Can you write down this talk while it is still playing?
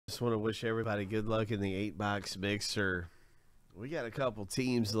just want to wish everybody good luck in the 8-box mixer. We got a couple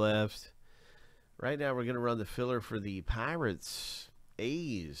teams left. Right now we're going to run the filler for the Pirates,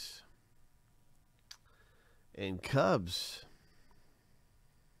 A's, and Cubs.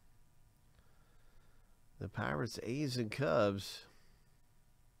 The Pirates, A's, and Cubs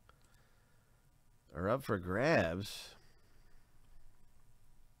are up for grabs.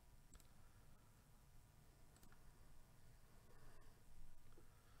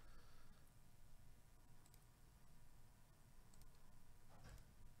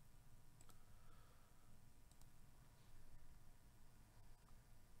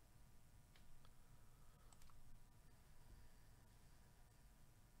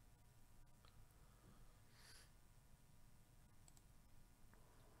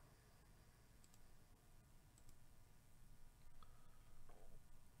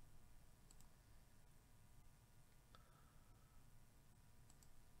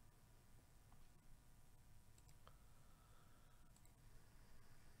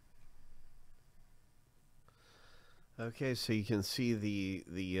 Okay, so you can see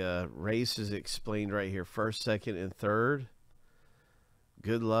the race is explained right here. First, second, and third.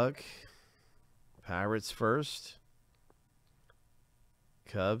 Good luck. Pirates first.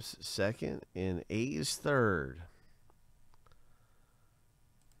 Cubs second. And A's third.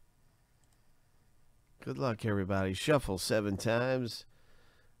 Good luck, everybody. Shuffle 7 times.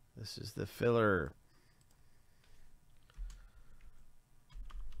 This is the filler.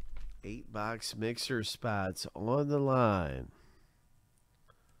 8-box mixer spots on the line.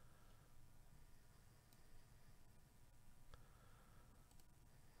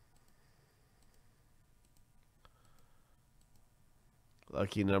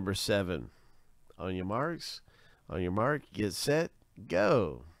 Lucky number 7. On your marks. On your mark. Get set.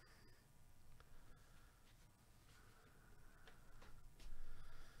 Go.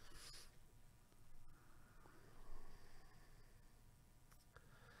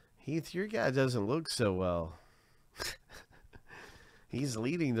 Heath, your guy doesn't look so well. He's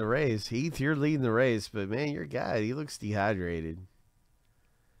leading the race. Heath, you're leading the race, but man, your guy, he looks dehydrated.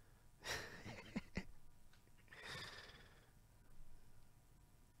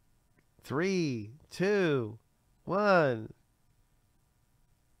 Three, two, one.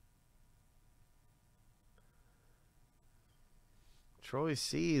 Troy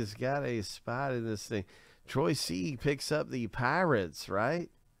C has got a spot in this thing. Troy C picks up the Pirates, right?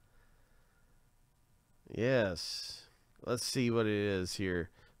 Yes. Let's see what it is here.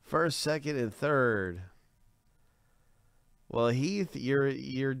 First, second, and third. Well, Heath,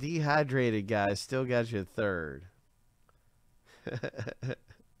 your dehydrated guy still got you third.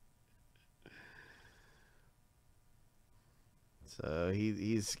 So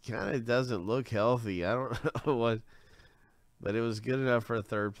he's kind of doesn't look healthy. I don't know what, but it was good enough for a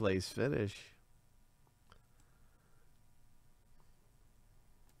third place finish.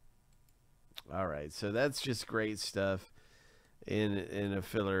 All right, so that's just great stuff in a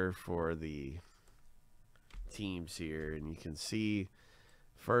filler for the teams here, and you can see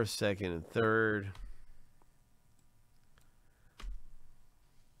first, second, and third.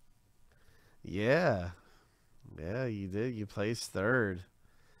 Yeah, you did. You placed third.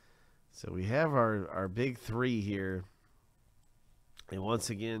 So we have our big 3 here, and once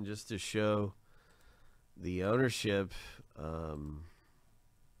again, just to show the ownership.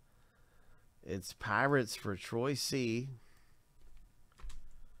 It's Pirates for Troy C.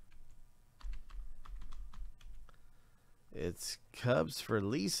 It's Cubs for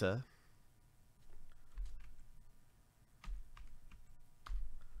Lisa.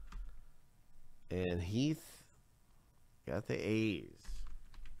 And Heath got the A's.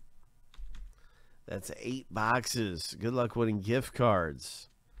 That's 8 boxes. Good luck winning gift cards.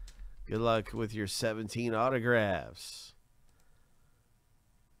 Good luck with your 17 autographs.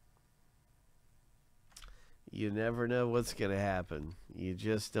 You never know what's going to happen. You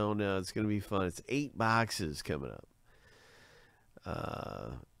just don't know. It's going to be fun. It's 8 boxes coming up.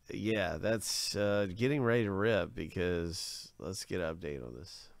 Yeah, that's getting ready to rip, because let's get an update on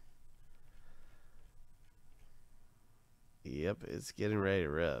this. Yep, it's getting ready to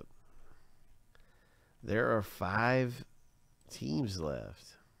rip. There are 5 teams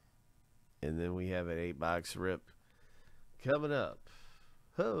left. And then we have an 8-box rip coming up.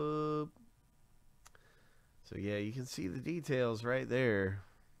 Hope. So yeah, you can see the details right there.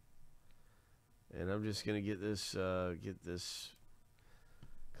 And I'm just gonna get this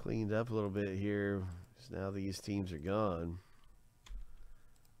cleaned up a little bit here, because now these teams are gone.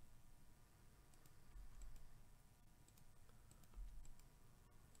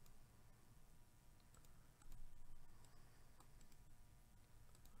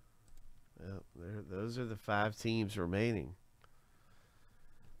 those are the 5 teams remaining.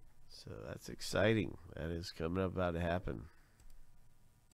 So that's exciting. That is coming up, about to happen.